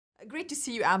Great to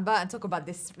see you, Amber, and talk about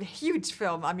this huge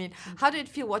film. I mean, how did it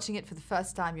feel watching it for the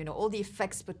first time? You know, all the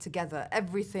effects put together,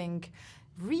 everything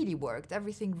really worked.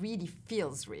 Everything really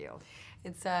feels real.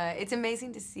 It's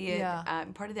amazing to see it. Yeah.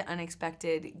 Part of the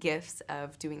unexpected gifts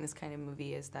of doing this kind of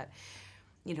movie is that,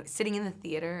 you know, sitting in the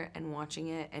theater and watching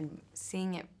it and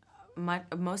seeing it,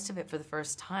 most of it for the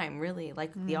first time, really,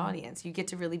 like the audience. You get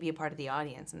to really be a part of the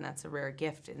audience, and that's a rare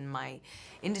gift in my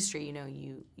industry. You know,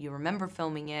 you remember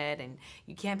filming it, and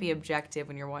you can't be objective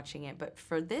when you're watching it. But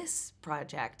for this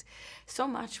project, so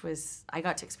much I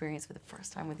got to experience for the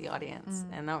first time with the audience,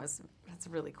 and that's a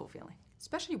really cool feeling.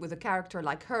 Especially with a character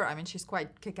like her. I mean, she's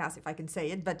quite kick-ass, if I can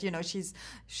say it, but you know, she's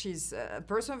a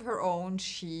person of her own.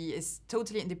 She is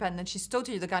totally independent. She's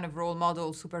totally the kind of role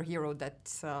model superhero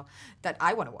that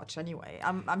I want to watch anyway.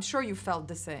 I'm sure you felt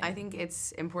the same. I think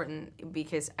it's important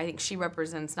because I think she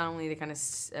represents not only the kind of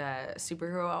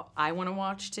superhero I want to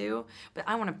watch too, but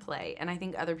I want to play, and I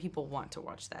think other people want to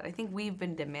watch that. I think we've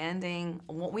been demanding,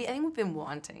 I think we've been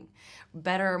wanting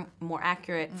better, more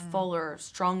accurate, fuller,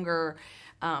 stronger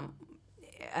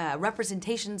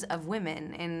representations of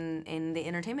women in the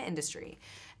entertainment industry,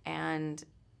 and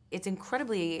it's an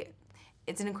incredibly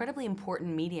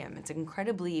important medium. It's an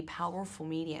incredibly powerful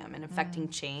medium in affecting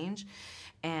change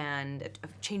and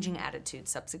changing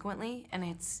attitudes subsequently. And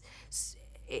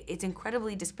it's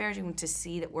incredibly disparaging to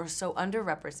see that we're so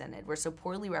underrepresented. We're so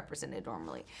poorly represented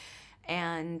normally.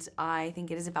 And I think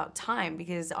it is about time,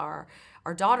 because our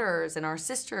daughters and our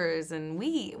sisters and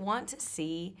we want to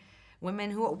see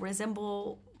women who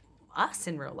resemble us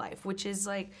in real life, which is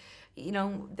like, you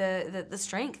know, the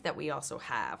strength that we also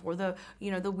have, or the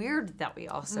weird that we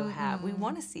also have. We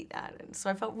want to see that, and so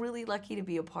I felt really lucky to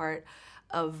be a part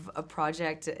of a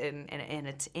project in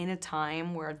a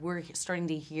time where we're starting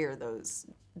to hear those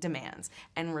demands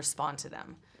and respond to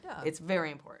them. Yeah. It's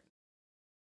very important.